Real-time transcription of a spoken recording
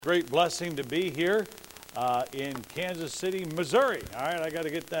Great blessing to be here in Kansas City, Missouri. All right, I got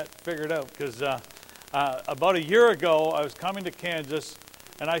to get that figured out because about a year ago I was coming to Kansas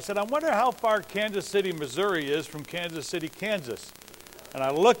and I said, I wonder how far Kansas City, Missouri is from Kansas City, Kansas. And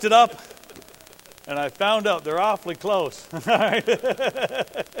I looked it up and I found out they're awfully close.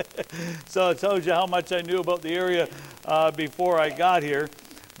 So it tells you how much I knew about the area before I got here.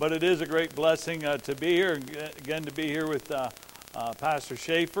 But it is a great blessing to be here, again to be here with Pastor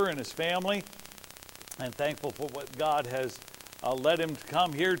Schaefer and his family, and thankful for what God has led him to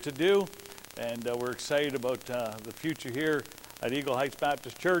come here to do. And we're excited about the future here at Eagle Heights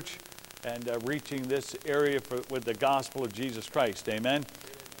Baptist Church and reaching this area with the gospel of Jesus Christ. Amen.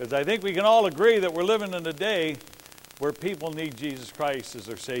 Because I think we can all agree that we're living in a day where people need Jesus Christ as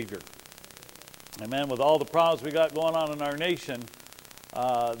their Savior. Amen. With all the problems we got going on in our nation,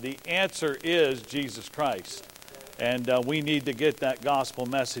 the answer is Jesus Christ. And we need to get that gospel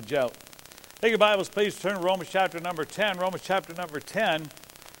message out. Take your Bibles, please turn to Romans chapter number 10. Romans chapter number 10.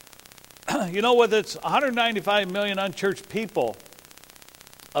 You know, with its 195 million unchurched people,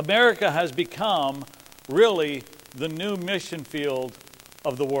 America has become really the new mission field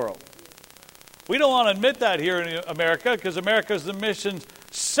of the world. We don't want to admit that here in America because America is the mission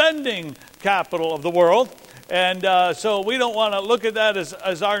sending capital of the world. And so we don't want to look at that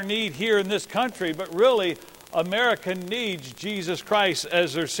as our need here in this country, but really America needs Jesus Christ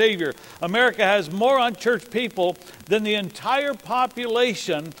as their Savior. America has more unchurched people than the entire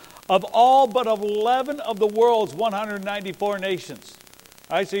population of all but 11 of the world's 194 nations.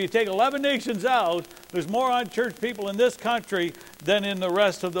 All right, so you take 11 nations out, there's more unchurched people in this country than in the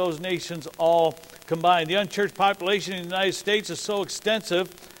rest of those nations all combined. The unchurched population in the United States is so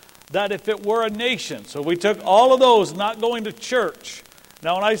extensive that if it were a nation, so we took all of those not going to church.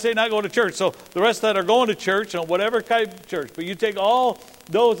 Now, when I say not going to church, so the rest that are going to church, and whatever type of church, but you take all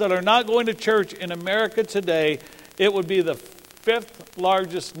those that are not going to church in America today, it would be the 5th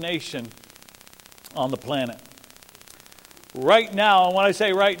largest nation on the planet. Right now, and when I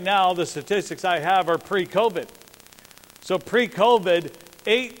say right now, the statistics I have are pre-COVID. So pre-COVID,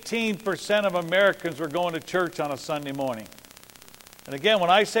 18% of Americans were going to church on a Sunday morning. And again,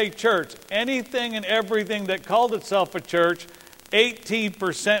 when I say church, anything and everything that called itself a church,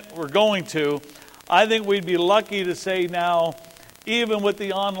 18% were going to. I think we'd be lucky to say now, even with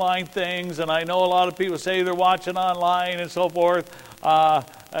the online things, and I know a lot of people say they're watching online and so forth. I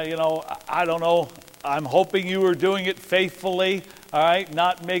don't know. I'm hoping you were doing it faithfully, all right,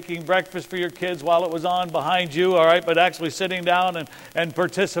 not making breakfast for your kids while it was on behind you, all right, but actually sitting down and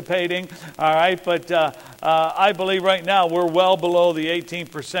participating, all right. But I believe right now we're well below the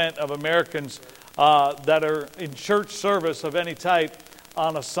 18% of Americans that are in church service of any type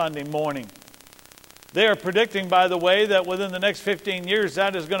on a Sunday morning. They are predicting, by the way, that within the next 15 years,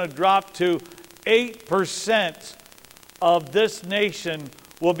 that is going to drop to 8% of this nation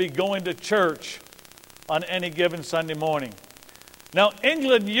will be going to church on any given Sunday morning. Now,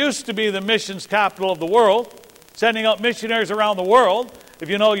 England used to be the missions capital of the world, sending out missionaries around the world, if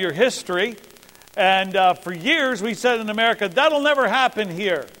you know your history. And for years, we said in America, that'll never happen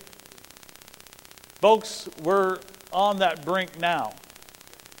here. Folks, we're on that brink now.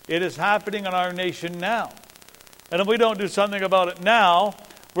 It is happening in our nation now. And if we don't do something about it now,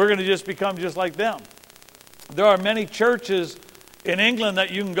 we're going to just become just like them. There are many churches in England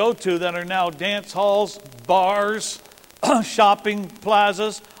that you can go to that are now dance halls, bars, shopping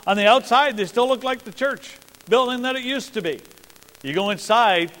plazas. On the outside, they still look like the church building that it used to be. You go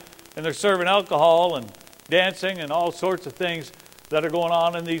inside, and they're serving alcohol and dancing and all sorts of things that are going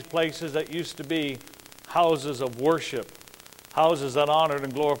on in these places that used to be houses of worship, houses that honored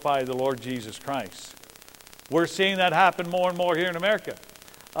and glorified the Lord Jesus Christ. We're seeing that happen more and more here in America.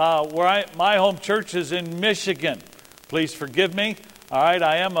 My home church is in Michigan. Please forgive me. All right,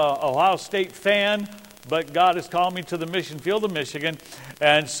 I am a Ohio State fan, but God has called me to the mission field of Michigan,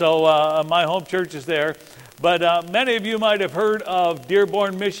 and so my home church is there. But many of you might have heard of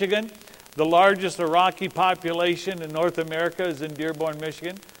Dearborn, Michigan. The largest Iraqi population in North America is in Dearborn,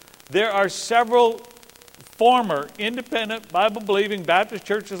 Michigan. There are several former independent Bible-believing Baptist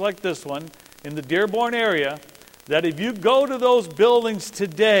churches like this one in the Dearborn area that if you go to those buildings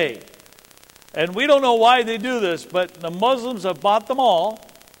today, and we don't know why they do this, but the Muslims have bought them all.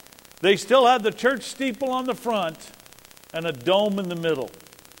 They still have the church steeple on the front and a dome in the middle.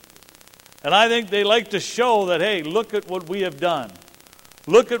 And I think they like to show that, hey, look at what we have done.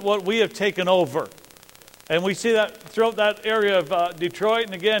 Look at what we have taken over. And we see that throughout that area of Detroit,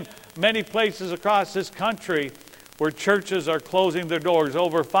 and again, many places across this country where churches are closing their doors.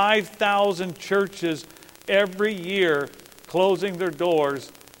 Over 5,000 churches every year closing their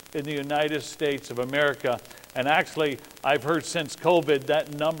doors in the United States of America. And actually, I've heard since COVID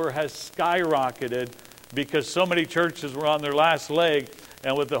that number has skyrocketed because so many churches were on their last leg,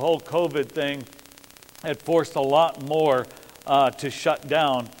 and with the whole COVID thing, it forced a lot more to shut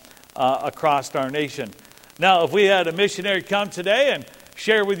down across our nation. Now, if we had a missionary come today and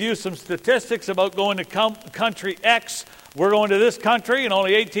share with you some statistics about going to country X, we're going to this country and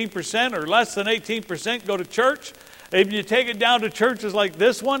only 18% or less than 18% go to church. If you take it down to churches like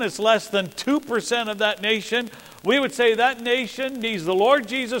this one, it's less than 2% of that nation. We would say that nation needs the Lord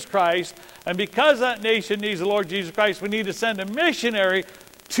Jesus Christ, and because that nation needs the Lord Jesus Christ, we need to send a missionary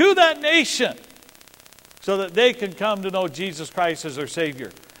to that nation so that they can come to know Jesus Christ as their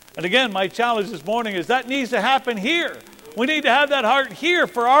Savior. And again, my challenge this morning is that needs to happen here. We need to have that heart here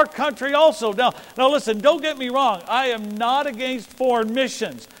for our country also. Now listen, don't get me wrong. I am not against foreign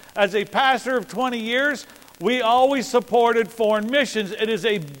missions. As a pastor of 20 years, we always supported foreign missions. It is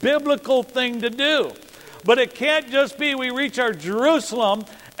a biblical thing to do. But it can't just be we reach our Jerusalem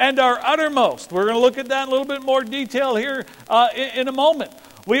and our uttermost. We're going to look at that in a little bit more detail here in a moment.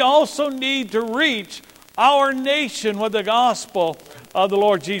 We also need to reach our nation with the gospel of the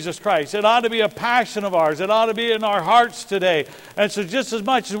Lord Jesus Christ. It ought to be a passion of ours. It ought to be in our hearts today. And so just as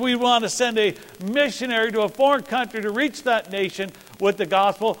much as we want to send a missionary to a foreign country to reach that nation with the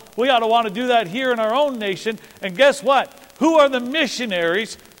gospel, we ought to want to do that here in our own nation. And guess what? Who are the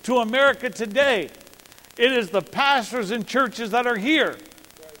missionaries to America today? It is the pastors and churches that are here.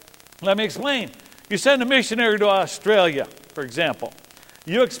 Let me explain. You send a missionary to Australia, for example.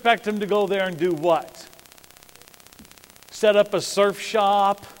 You expect them to go there and do what? Set up a surf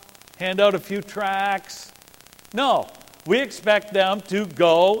shop, hand out a few tracts? No, we expect them to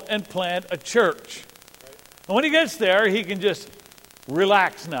go and plant a church. And when he gets there, he can just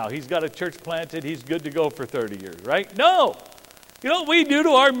relax now. He's got a church planted. He's good to go for 30 years, right? No. You know what we do to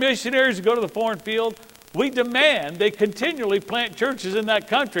our missionaries who go to the foreign field? We demand they continually plant churches in that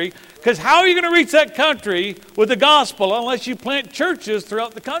country, because how are you going to reach that country with the gospel unless you plant churches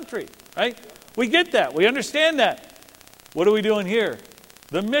throughout the country, right? We get that. We understand that. What are we doing here?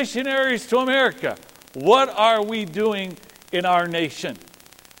 The missionaries to America. What are we doing in our nation?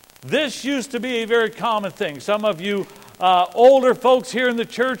 This used to be a very common thing. Some of you older folks here in the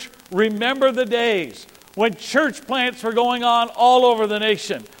church remember the days when church plants were going on all over the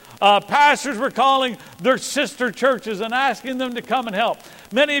nation. Pastors were calling their sister churches and asking them to come and help.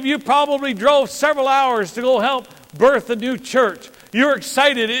 Many of you probably drove several hours to go help birth a new church. You were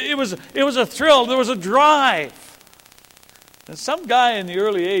excited. It was a thrill. There was a drive. And some guy in the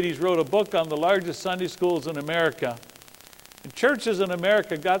early 80s wrote a book on the largest Sunday schools in America. And churches in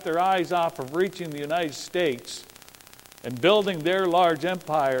America got their eyes off of reaching the United States and building their large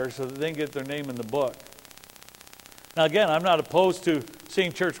empire so that they can get their name in the book. Now again, I'm not opposed to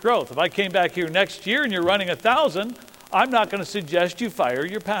seeing church growth. If I came back here next year and you're running 1,000, I'm not going to suggest you fire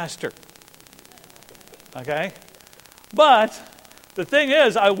your pastor. Okay? But the thing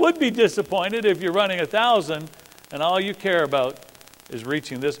is, I would be disappointed if you're running 1,000 and all you care about is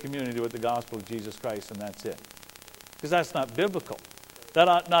reaching this community with the gospel of Jesus Christ, and that's it. Because that's not biblical. That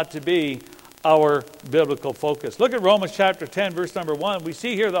ought not to be our biblical focus. Look at Romans chapter 10, verse number 1. We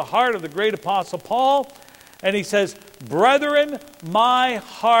see here the heart of the great apostle Paul, and he says, "Brethren, my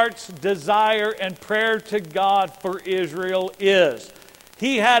heart's desire and prayer to God for Israel is."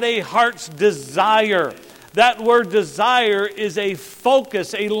 He had a heart's desire. That word desire is a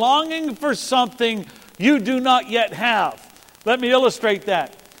focus, a longing for something you do not yet have. Let me illustrate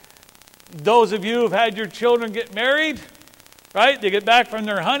that. Those of you who have had your children get married, right? They get back from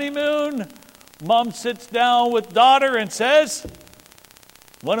their honeymoon. Mom sits down with daughter and says,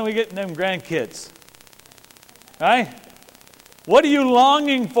 "When are we getting them grandkids?" Right? What are you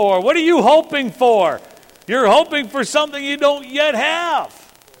longing for? What are you hoping for? You're hoping for something you don't yet have.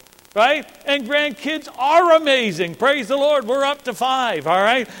 Right? And grandkids are amazing. Praise the Lord. We're up to 5. All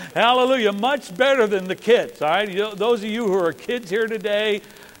right? Hallelujah. Much better than the kids. All right? Those of you who are kids here today,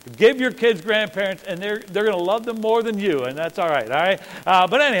 give your kids grandparents, and they're going to love them more than you, and that's all right. All right?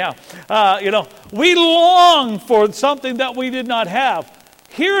 But anyhow, we long for something that we did not have.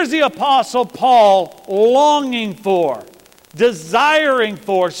 Here's the Apostle Paul longing for, desiring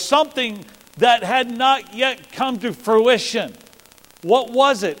for something that had not yet come to fruition. What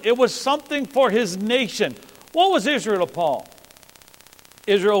was it? It was something for his nation. What was Israel to Paul?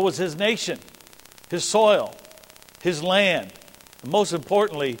 Israel was his nation, his soil, his land, and most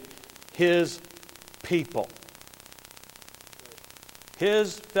importantly, his people,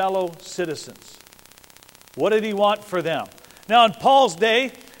 his fellow citizens. What did he want for them? Now, in Paul's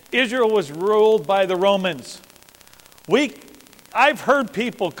day, Israel was ruled by the Romans. We I've heard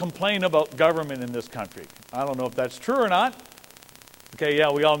people complain about government in this country. I don't know if that's true or not. Okay,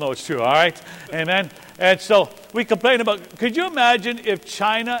 yeah, we all know it's true, all right? Amen? And so we complain about, could you imagine if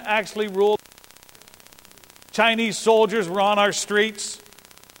China actually ruled? Chinese soldiers were on our streets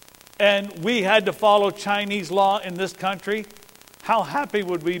and we had to follow Chinese law in this country. How happy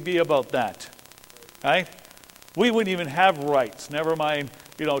would we be about that? Right? We wouldn't even have rights, never mind,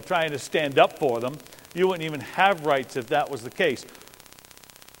 trying to stand up for them. You wouldn't even have rights if that was the case.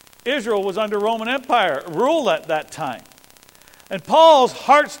 Israel was under Roman Empire rule at that time. And Paul's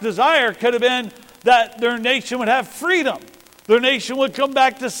heart's desire could have been that their nation would have freedom. Their nation would come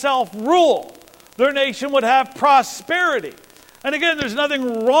back to self-rule. Their nation would have prosperity. And again, there's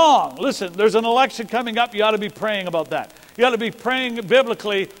nothing wrong. Listen, there's an election coming up. You ought to be praying about that. You ought to be praying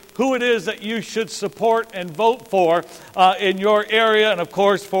biblically who it is that you should support and vote for in your area. And of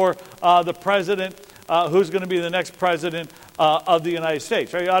course, for the president, who's going to be the next president of the United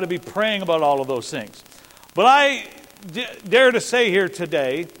States. Right? You ought to be praying about all of those things. But I dare to say here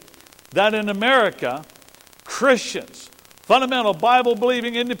today that in America, Christians, fundamental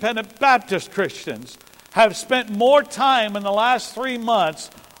Bible-believing independent Baptist Christians, have spent more time in the last 3 months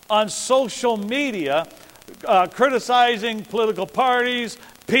on social media criticizing political parties,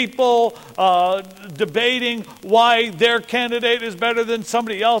 people, debating why their candidate is better than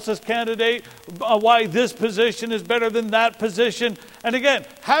somebody else's candidate, why this position is better than that position. And again,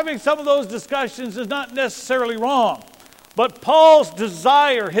 having some of those discussions is not necessarily wrong. But Paul's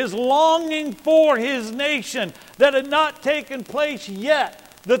desire, his longing for his nation that had not taken place yet,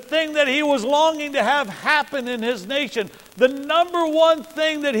 the thing that he was longing to have happen in his nation, the number one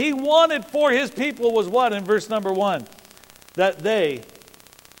thing that he wanted for his people was what in verse number 1? That they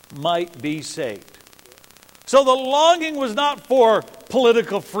might be saved. So the longing was not for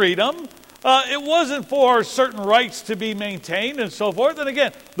political freedom. It wasn't for certain rights to be maintained and so forth. And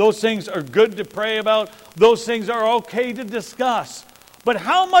again, those things are good to pray about. Those things are okay to discuss. But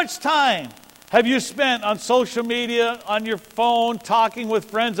how much time have you spent on social media, on your phone, talking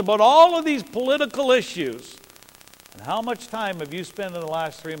with friends about all of these political issues? And how much time have you spent in the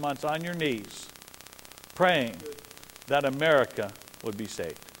last 3 months on your knees praying that America would be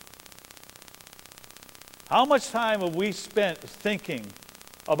saved? How much time have we spent thinking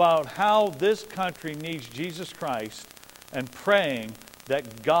about how this country needs Jesus Christ and praying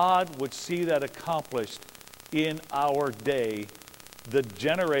that God would see that accomplished in our day, the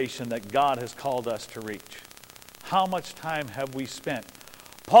generation that God has called us to reach? How much time have we spent?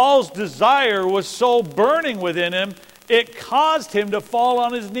 Paul's desire was so burning within him, it caused him to fall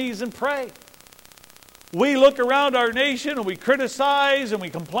on his knees and pray. We look around our nation and we criticize and we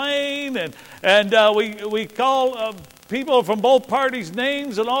complain and we call people from both parties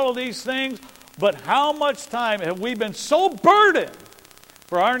names and all of these things. But how much time have we been so burdened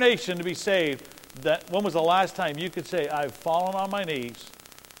for our nation to be saved that when was the last time you could say, I've fallen on my knees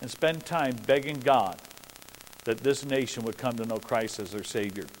and spent time begging God that this nation would come to know Christ as their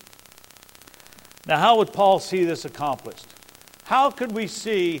Savior? Now, how would Paul see this accomplished? How could we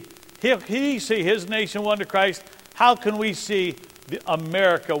see, he see his nation won to Christ? How can we see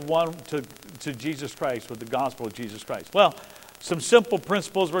America won to Jesus Christ with the gospel of Jesus Christ? Well, some simple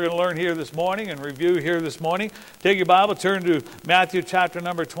principles we're going to learn here this morning and review here this morning. Take your Bible, turn to Matthew chapter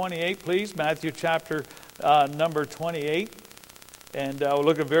number 28, please. Matthew chapter number 28. And we'll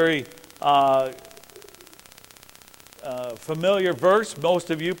look at a very familiar verse.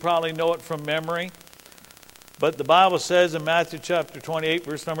 Most of you probably know it from memory. But the Bible says in Matthew chapter 28,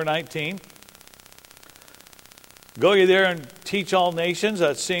 verse number 19, Go ye there and teach all nations,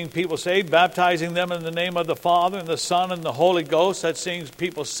 that's seeing people saved, baptizing them in the name of the Father and the Son and the Holy Ghost, that's seeing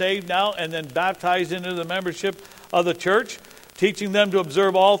people saved now, and then baptized into the membership of the church, teaching them to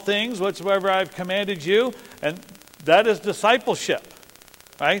observe all things whatsoever I've commanded you. And that is discipleship,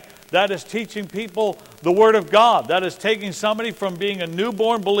 right? That is teaching people the Word of God. That is taking somebody from being a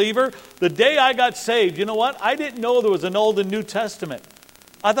newborn believer. The day I got saved, you know what? I didn't know there was an Old and New Testament.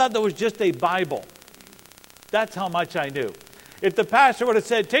 I thought there was just a Bible. That's how much I knew. If the pastor would have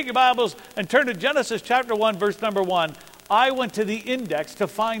said, take your Bibles and turn to Genesis chapter 1, verse number 1, I went to the index to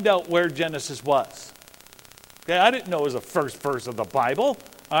find out where Genesis was. Okay, I didn't know it was the first verse of the Bible.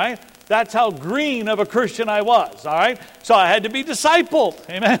 All right? That's how green of a Christian I was. All right? So I had to be discipled.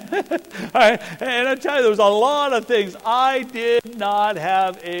 Amen? All right? And I tell you, there was a lot of things I did not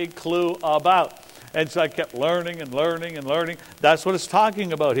have a clue about. And so I kept learning and learning and learning. That's what it's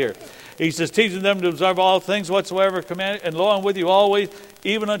talking about here. He says, teaching them to observe all things whatsoever commanded, and lo, I'm with you always,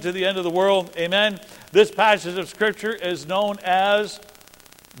 even unto the end of the world. Amen. This passage of Scripture is known as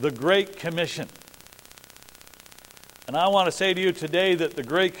the Great Commission. And I want to say to you today that the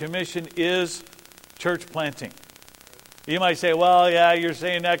Great Commission is church planting. You might say, well, yeah, you're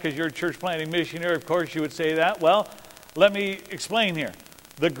saying that because you're a church planting missionary. Of course you would say that. Well, let me explain here.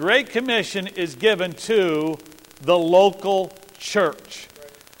 The Great Commission is given to the local church.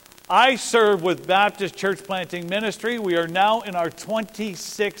 I serve with Baptist Church Planting Ministry. We are now in our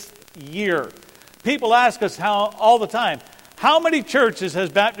 26th year. People ask us all the time, how many churches has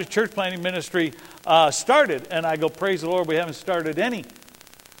Baptist Church Planting Ministry started? And I go, praise the Lord, we haven't started any.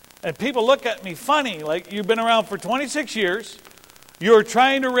 And people look at me funny, like you've been around for 26 years. You're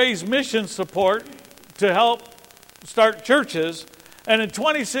trying to raise mission support to help start churches. And in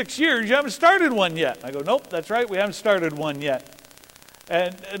 26 years, you haven't started one yet. I go, nope, that's right, we haven't started one yet.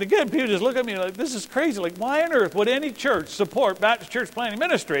 And again, people just look at me like, this is crazy. Like, why on earth would any church support Baptist Church Planting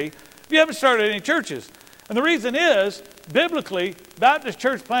Ministry if you haven't started any churches? And the reason is, biblically, Baptist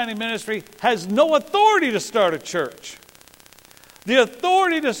Church Planting Ministry has no authority to start a church. The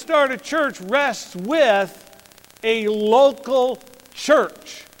authority to start a church rests with a local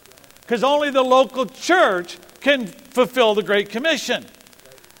church, because only the local church can fulfill the Great Commission.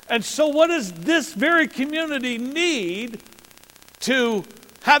 And so what does this very community need to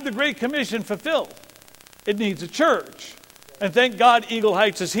have the Great Commission fulfilled? It needs a church. And thank God Eagle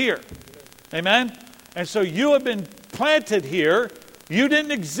Heights is here. Amen? And so you have been planted here. You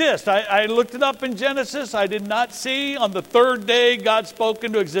didn't exist. I looked it up in Genesis. I did not see on the third day God spoke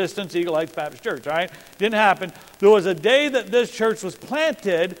into existence Eagle Heights Baptist Church. All right? Didn't happen. There was a day that this church was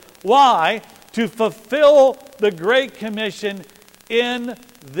planted. Why? To fulfill the Great Commission in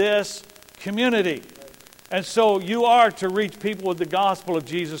this community. And so you are to reach people with the gospel of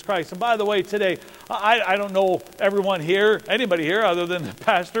Jesus Christ. And by the way, today, I don't know everyone here, anybody here other than the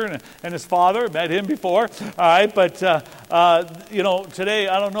pastor and his father. Met him before. All right, but, today,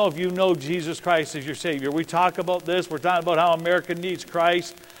 I don't know if you know Jesus Christ as your Savior. We talk about this. We're talking about how America needs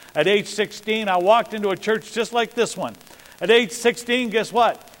Christ. At age 16, I walked into a church just like this one. At age 16, guess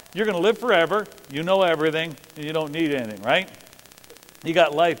what? You're going to live forever. You know everything, and you don't need anything, right? You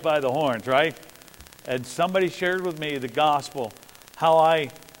got life by the horns, right? And somebody shared with me the gospel, how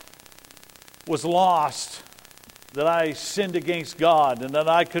I was lost, that I sinned against God, and that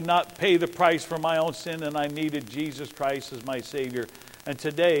I could not pay the price for my own sin, and I needed Jesus Christ as my Savior. And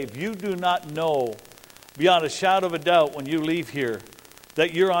today, if you do not know, beyond a shadow of a doubt, when you leave here,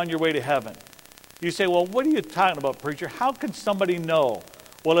 that you're on your way to heaven. You say, well, what are you talking about, preacher? How can somebody know?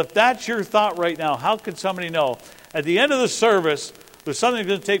 Well, if that's your thought right now, how could somebody know? At the end of the service, there's something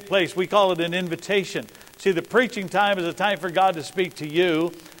going to take place. We call it an invitation. See, the preaching time is a time for God to speak to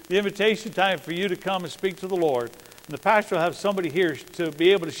you. The invitation time for you to come and speak to the Lord. And the pastor will have somebody here to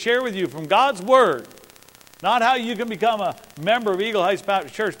be able to share with you from God's Word, not how you can become a member of Eagle Heights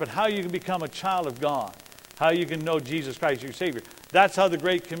Baptist Church, but how you can become a child of God, how you can know Jesus Christ, your Savior. That's how the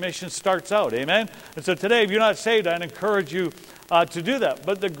Great Commission starts out, amen? And so today, if you're not saved, I'd encourage you to do that.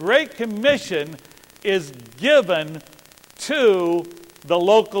 But the Great Commission is given to the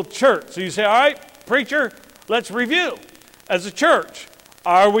local church. So you say, all right, preacher, let's review. As a church,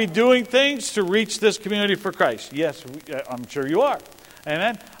 are we doing things to reach this community for Christ? Yes, I'm sure you are.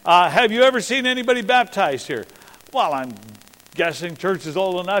 Amen. Have you ever seen anybody baptized here? Well, I'm guessing church is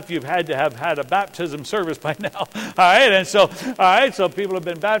old enough. You've had to have had a baptism service by now. All right, so people have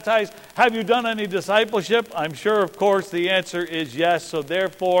been baptized. Have you done any discipleship? I'm sure, of course, the answer is yes. So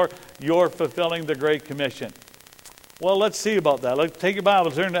therefore, you're fulfilling the Great Commission. Well, let's see about that. Let's take your Bible,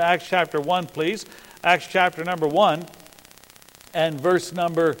 turn to Acts chapter 1, please. Acts chapter number 1 and verse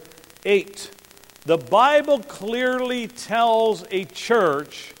number 8. The Bible clearly tells a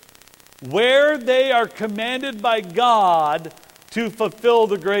church where they are commanded by God to fulfill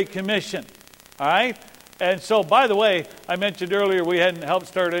the Great Commission. All right? And so, by the way, I mentioned earlier we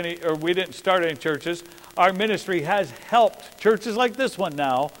didn't start any churches. Our ministry has helped churches like this one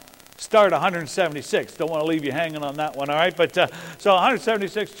now start 176. Don't want to leave you hanging on that one, all right? But so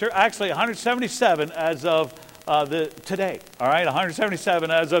 176, actually 177 as of today, all right? 177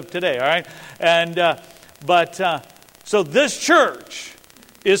 as of today, all right? And so this church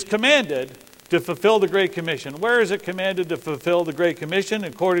is commanded to fulfill the Great Commission. Where is it commanded to fulfill the Great Commission?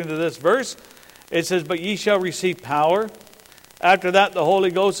 According to this verse, it says, "But ye shall receive power. After that, the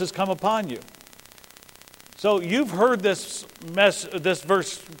Holy Ghost has come upon you." So you've heard this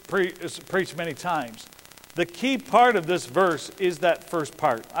verse preached many times. The key part of this verse is that first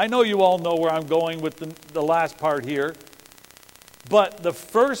part. I know you all know where I'm going with the last part here. But the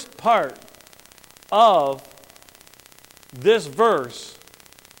first part of this verse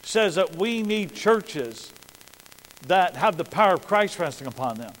says that we need churches that have the power of Christ resting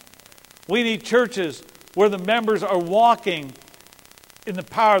upon them. We need churches where the members are walking in the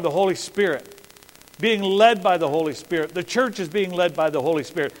power of the Holy Spirit, being led by the Holy Spirit. The church is being led by the Holy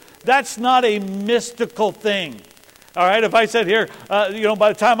Spirit. That's not a mystical thing. All right, if I said here, by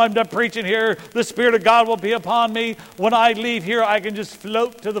the time I'm done preaching here, the Spirit of God will be upon me. When I leave here, I can just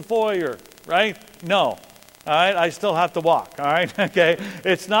float to the foyer, right? No. All right, I still have to walk, all right? Okay,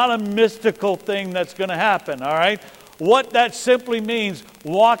 it's not a mystical thing that's going to happen, all right? What that simply means,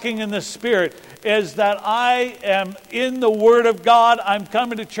 walking in the Spirit, is that I am in the Word of God. I'm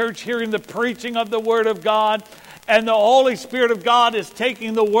coming to church hearing the preaching of the Word of God. And the Holy Spirit of God is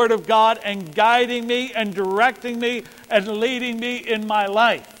taking the Word of God and guiding me and directing me and leading me in my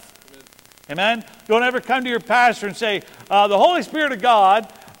life. Amen? Don't ever come to your pastor and say, the Holy Spirit of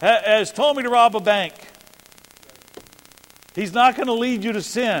God has told me to rob a bank. He's not going to lead you to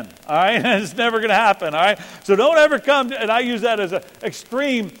sin. All right? It's never going to happen. All right? So don't ever come, and I use that as an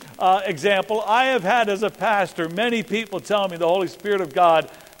extreme example. I have had as a pastor many people tell me the Holy Spirit of God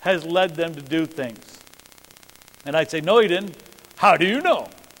has led them to do things. And I'd say, no, he didn't. How do you know?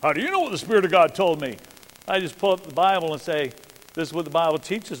 How do you know what the Spirit of God told me? I just pull up the Bible and say, this is what the Bible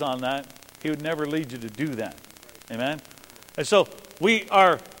teaches on that. He would never lead you to do that. Amen? And so we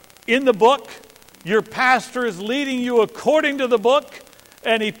are in the book. Your pastor is leading you according to the book.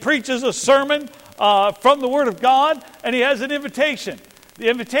 And he preaches a sermon from the Word of God. And he has an invitation. The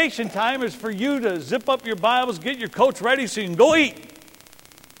invitation time is for you to zip up your Bibles, get your coats ready so you can go eat.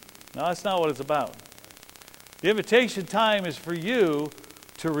 No, that's not what it's about. The invitation time is for you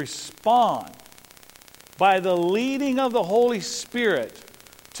to respond by the leading of the Holy Spirit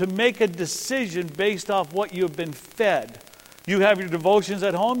to make a decision based off what you have been fed. You have your devotions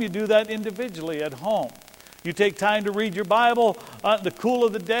at home, you do that individually at home. You take time to read your Bible in the cool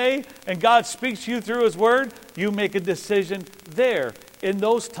of the day, and God speaks to you through His Word. You make a decision there in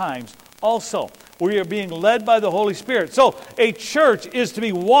those times also, where you're being led by the Holy Spirit. So a church is to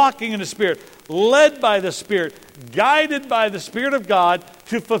be walking in the Spirit, led by the Spirit, guided by the Spirit of God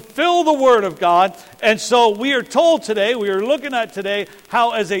to fulfill the Word of God. And so we are told today, we are looking at today,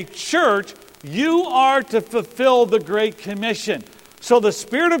 how as a church, you are to fulfill the Great Commission. So the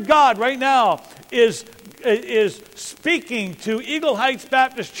Spirit of God right now is speaking to Eagle Heights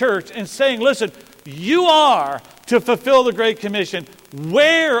Baptist Church and saying, listen, you are to fulfill the Great Commission.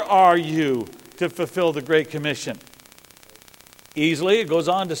 Where are you to fulfill the Great Commission? Easily, it goes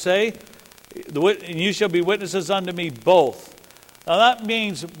on to say, and you shall be witnesses unto me both. Now that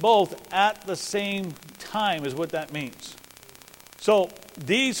means both at the same time is what that means. So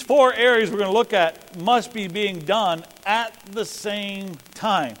these four areas we're going to look at must be being done at the same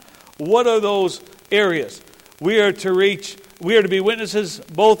time. What are those areas? We are to be witnesses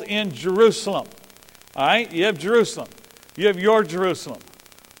both in Jerusalem. All right? You have Jerusalem. You have your Jerusalem.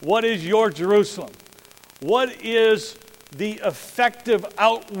 What is your Jerusalem? What is the effective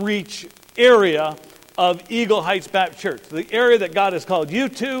outreach area of Eagle Heights Baptist Church? The area that God has called you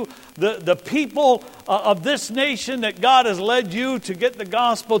to, the people of this nation that God has led you to get the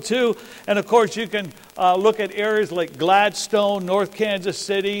gospel to. And of course you can look at areas like Gladstone, North Kansas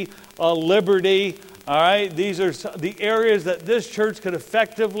City, Liberty. All right, these are the areas that this church could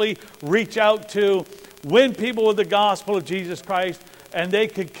effectively reach out to, win people with the gospel of Jesus Christ, and they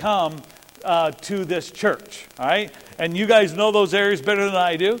could come to this church. All right, and you guys know those areas better than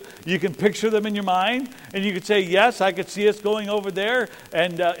I do. You can picture them in your mind, and you could say, yes, I could see us going over there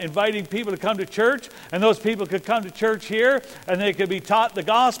and inviting people to come to church, and those people could come to church here, and they could be taught the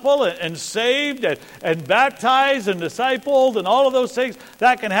gospel and saved and baptized and discipled and all of those things.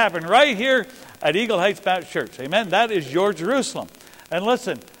 That can happen right here at Eagle Heights Baptist Church. Amen? That is your Jerusalem. And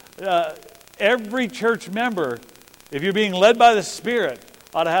listen, every church member, if you're being led by the Spirit,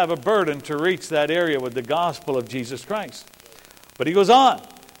 ought to have a burden to reach that area with the gospel of Jesus Christ. But he goes on,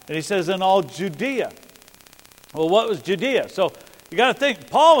 and he says, in all Judea. Well, what was Judea? So you got to think,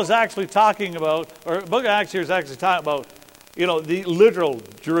 Paul is actually talking about, or the book of Acts here is actually talking about, the literal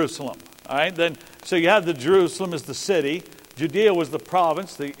Jerusalem. All right, then, so you have the Jerusalem as the city. Judea was the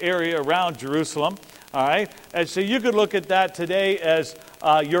province, the area around Jerusalem. All right, and so you could look at that today as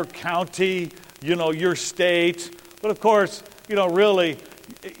your county, your state. But of course, really,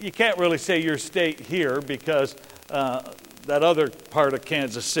 you can't really say your state here because that other part of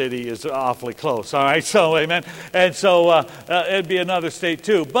Kansas City is awfully close. All right, so amen. And so it'd be another state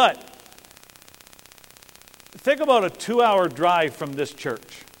too. But think about a 2-hour drive from this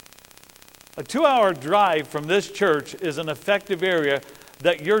church. A 2-hour drive from this church is an effective area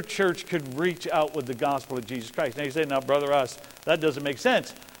that your church could reach out with the gospel of Jesus Christ. Now you say, now, Brother Russ, that doesn't make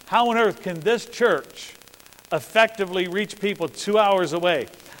sense. How on earth can this church effectively reach people 2 hours away?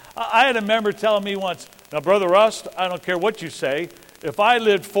 I had a member tell me once, Now, Brother Russ, I don't care what you say. If I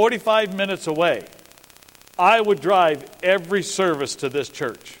lived 45 minutes away, I would drive every service to this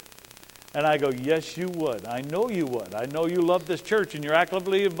church. And I go, yes, you would. I know you would. I know you love this church and you're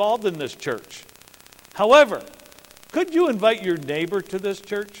actively involved in this church. However, could you invite your neighbor to this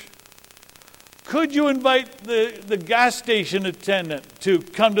church? Could you invite the gas station attendant to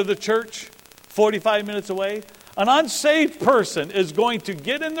come to the church 45 minutes away? An unsaved person is going to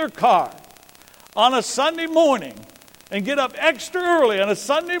get in their car on a Sunday morning and get up extra early on a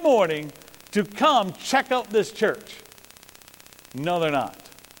Sunday morning to come check out this church. No, they're not.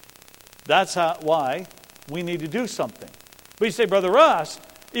 That's why we need to do something. But you say, Brother Russ,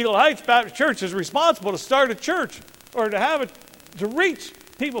 Eagle Heights Baptist Church is responsible to start a church or to have it, to reach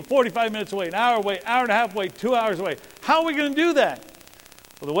people 45 minutes away, an hour away, hour and a half away, 2 hours away. How are we going to do that?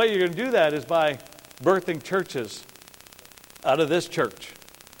 Well, the way you're going to do that is by birthing churches out of this church.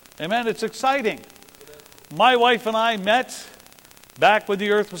 Amen? It's exciting. My wife and I met back when the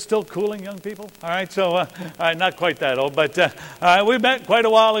earth was still cooling, young people. All right, so all right, not quite that old, but we met quite a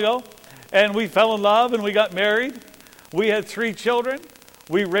while ago, and we fell in love, and we got married. We had 3 children.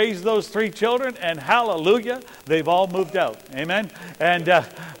 We raised those 3 children, and hallelujah, they've all moved out. Amen?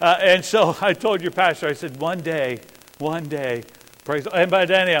 And so I told your pastor, I said, one day, praise God. And but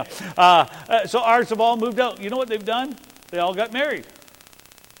anyhow, so ours have all moved out. You know what they've done? They all got married.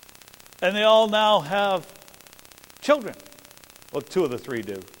 And they all now have children. Well, 2 of the 3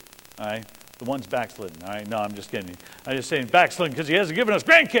 do. All right? The one's backslidden. All right? No, I'm just kidding. I'm just saying backslidden because he hasn't given us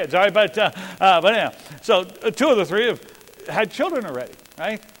grandkids. All right? But anyhow, so 2 of the 3 have had children already.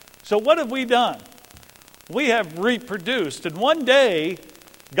 Right? So what have we done? We have reproduced. And one day,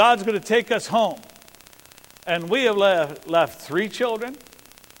 God's going to take us home. And we have left 3 children,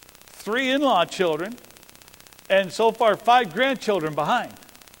 3 in-law children, and so far 5 grandchildren behind.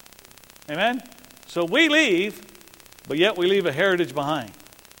 Amen? So we leave, but yet we leave a heritage behind.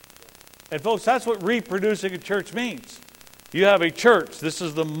 And folks, that's what reproducing a church means. You have a church. This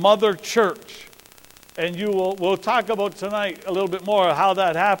is the mother church. And we'll talk about tonight a little bit more of how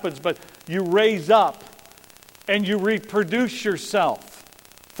that happens, but you raise up and you reproduce yourself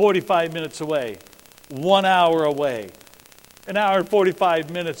 45 minutes away, 1 hour away, an hour and 45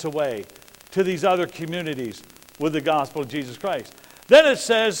 minutes away to these other communities with the gospel of Jesus Christ. Then it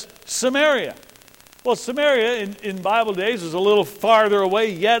says Samaria. Well, Samaria in Bible days was a little farther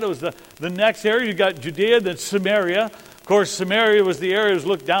away yet. It was the next area. You got Judea, then Samaria. Of course, Samaria was the area that was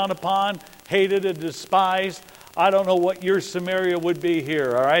looked down upon, hated and despised. I don't know what your Samaria would be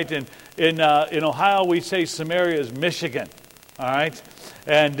here, all right? In Ohio, we say Samaria is Michigan, all right?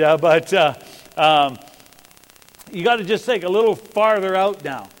 And but you got to just think a little farther out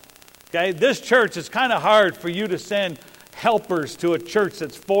now, okay? This church, it's kind of hard for you to send helpers to a church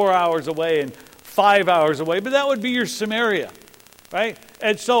that's 4 hours away and 5 hours away, but that would be your Samaria, right?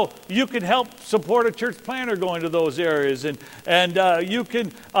 And so you can help support a church planter going to those areas, and you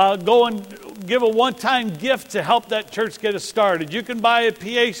can go and give a one-time gift to help that church get it started. You can buy a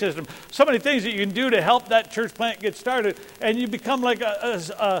PA system. So many things that you can do to help that church plant get started, and you become like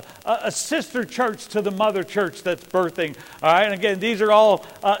a sister church to the mother church that's birthing. All right, and again, these are all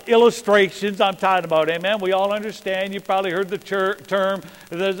illustrations I'm talking about. Amen. We all understand. You probably heard the term.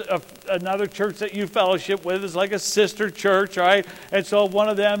 There's another church that you fellowship with is like a sister church. All right, and so one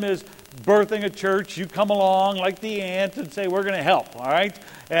of them is birthing a church. You come along like the ant and say, we're going to help, all right?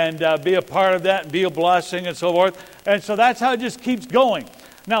 And be a part of that and be a blessing and so forth. And so that's how it just keeps going.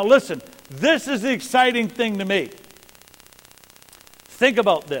 Now listen, this is the exciting thing to me. Think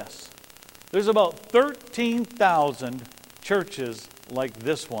about this. There's about 13,000 churches like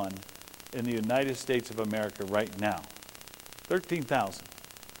this one in the United States of America right now. 13,000.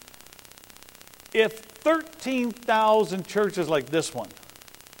 If 13,000 churches like this one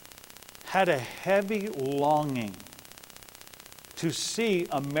had a heavy longing to see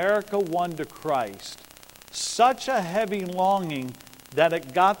America won to Christ, such a heavy longing that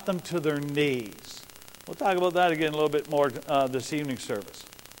it got them to their knees. We'll talk about that again a little bit more this evening service.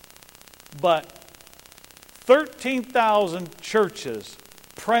 But 13,000 churches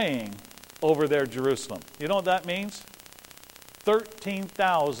praying over their Jerusalem. You know what that means?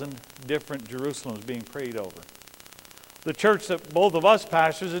 13,000 different Jerusalems being prayed over. The church that both of us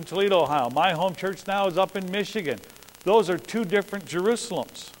pastors in Toledo, Ohio. My home church now is up in Michigan. Those are 2 different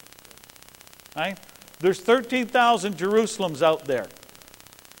Jerusalems. Right? There's 13,000 Jerusalems out there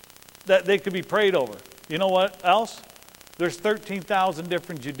that they could be prayed over. You know what else? There's 13,000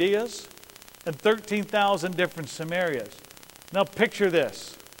 different Judeas and 13,000 different Samarias. Now picture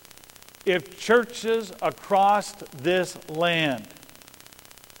this. If churches across this land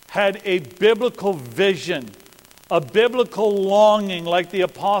had a biblical vision, a biblical longing like the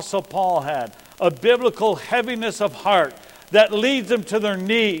Apostle Paul had, a biblical heaviness of heart that leads them to their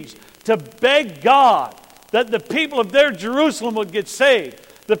knees to beg God that the people of their Jerusalem would get saved,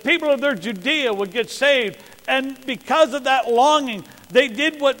 the people of their Judea would get saved. And because of that longing, they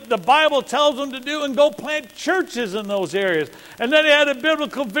did what the Bible tells them to do and go plant churches in those areas. And then they had a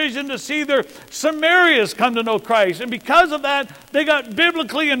biblical vision to see their Samarias come to know Christ. And because of that, they got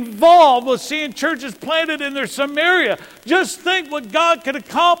biblically involved with seeing churches planted in their Samaria. Just think what God could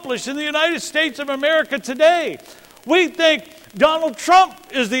accomplish in the United States of America today. We think Donald Trump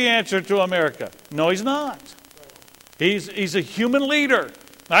is the answer to America. No, he's not. He's a human leader.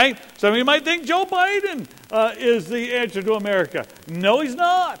 Right? Some of you might think Joe Biden is the answer to America. No, he's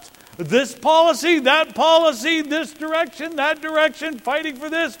not. This policy, that policy, this direction, that direction, fighting for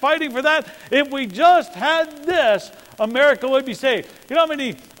this, fighting for that. If we just had this, America would be saved. You know how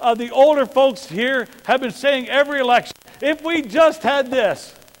many of the older folks here have been saying every election, if we just had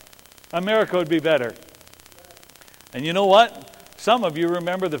this, America would be better. And you know what? Some of you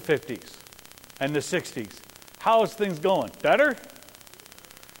remember the 50s and the 60s. How is things going? Better?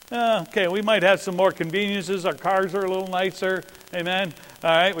 Okay, we might have some more conveniences. Our cars are a little nicer. Amen. All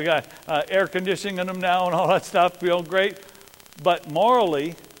right, we got air conditioning in them now and all that stuff. Feel great. But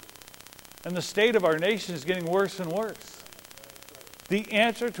morally, and the state of our nation is getting worse and worse. The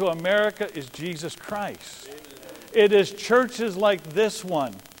answer to America is Jesus Christ. It is churches like this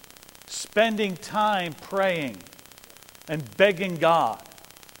one spending time praying and begging God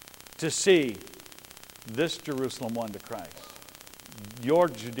to see this Jerusalem won to Christ. Your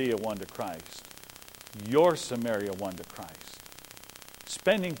Judea won to Christ. Your Samaria won to Christ.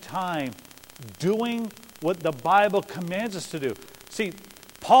 Spending time doing what the Bible commands us to do. See,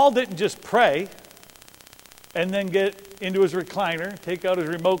 Paul didn't just pray and then get into his recliner, take out his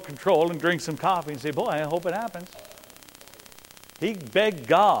remote control and drink some coffee and say, boy, I hope it happens. He begged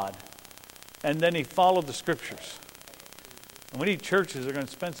God and then he followed the Scriptures. And we need churches that are going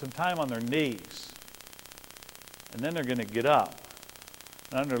to spend some time on their knees. And then they're going to get up.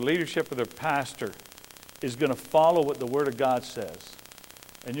 And under leadership of their pastor is going to follow what the Word of God says.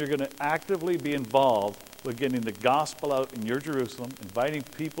 And you're going to actively be involved with getting the gospel out in your Jerusalem, inviting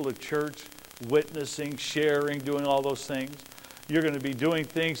people to church, witnessing, sharing, doing all those things. You're going to be doing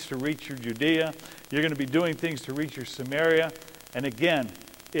things to reach your Judea. You're going to be doing things to reach your Samaria. And again,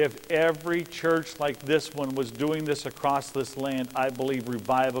 if every church like this one was doing this across this land, I believe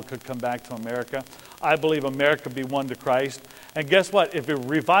revival could come back to America. I believe America be won to Christ. And guess what? If a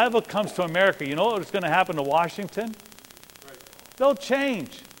revival comes to America, you know what's going to happen to Washington? Right. They'll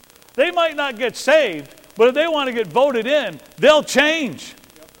change. They might not get saved, but if they want to get voted in, they'll change.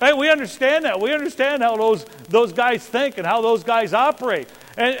 Yep. Right? We understand that. We understand how those guys think and how those guys operate.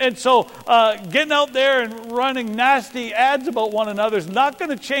 And so getting out there and running nasty ads about one another is not going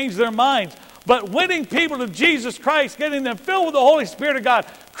to change their minds. But winning people to Jesus Christ, getting them filled with the Holy Spirit of God,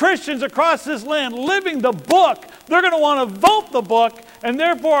 Christians across this land living the book, they're going to want to vote the book, and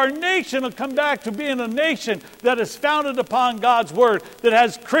therefore our nation will come back to being a nation that is founded upon God's Word, that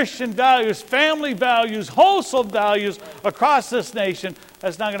has Christian values, family values, wholesome values across this nation.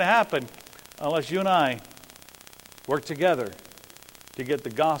 That's not going to happen unless you and I work together to get the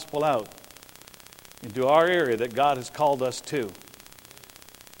gospel out into our area that God has called us to.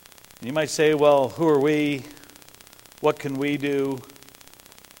 And you might say, well, who are we? What can we do?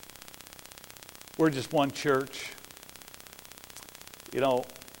 We're just one church. You know,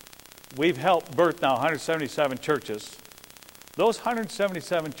 we've helped birth now 177 churches. Those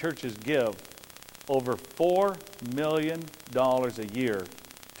 177 churches give over $4 million a year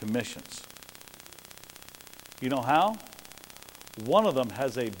to missions. You know how? One of them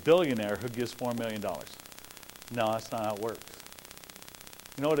has a billionaire who gives $4 million. No, that's not how it works.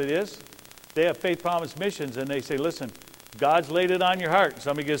 You know what it is? They have Faith Promise Missions, and they say, listen, God's laid it on your heart.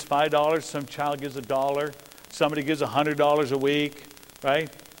 Somebody gives $5, some child gives $1, somebody gives $100 a week, right?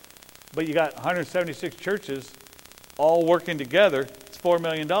 But you got 176 churches all working together. It's $4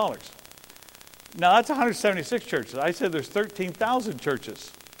 million. Now, that's 176 churches. I said there's 13,000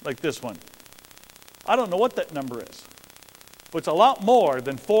 churches like this one. I don't know what that number is. But it's a lot more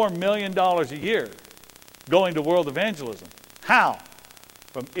than $4 million a year going to world evangelism. How?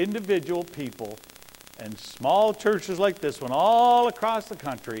 From individual people and small churches like this one all across the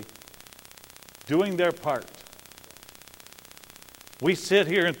country doing their part. We sit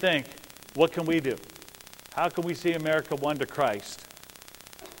here and think, what can we do? How can we see America won to Christ?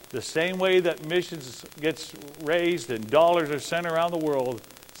 The same way that missions gets raised and dollars are sent around the world,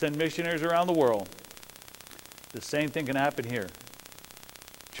 send missionaries around the world, the same thing can happen here.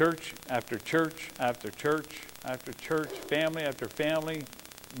 church after church after church after church, family after family,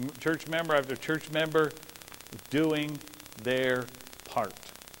 church member after church member, doing their part.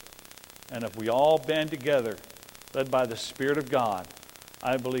 And if we all band together, led by the Spirit of God,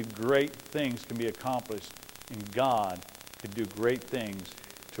 I believe great things can be accomplished, and God can do great things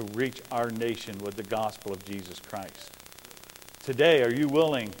to reach our nation with the gospel of Jesus Christ. Today, are you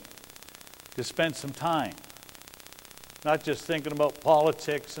willing to spend some time, not just thinking about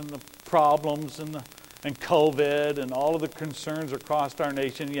politics and the problems and COVID and all of the concerns across our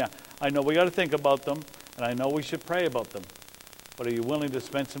nation? Yeah, I know we got to think about them, and I know we should pray about them. But are you willing to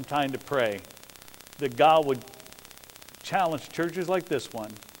spend some time to pray that God would challenge churches like this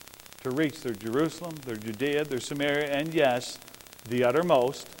one to reach their Jerusalem, their Judea, their Samaria, and yes, the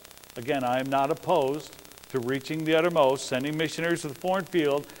uttermost? Again, I am not opposed to reaching the uttermost, sending missionaries to the foreign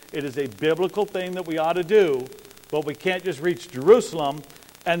field. It is a biblical thing that we ought to do, but we can't just reach Jerusalem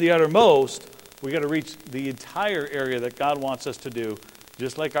and the uttermost. We got to reach the entire area that God wants us to do,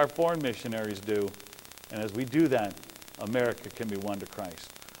 just like our foreign missionaries do. And as we do that, America can be won to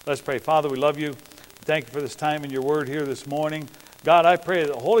Christ. Let's pray. Father, we love you. Thank you for this time in your word here this morning. God, I pray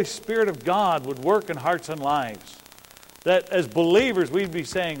that the Holy Spirit of God would work in hearts and lives. That as believers, we'd be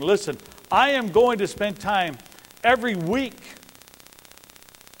saying, listen, I am going to spend time every week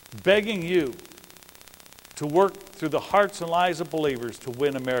begging you to work through the hearts and lives of believers to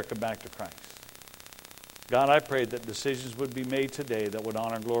win America back to Christ. God, I pray that decisions would be made today that would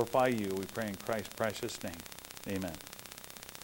honor and glorify you. We pray in Christ's precious name. Amen.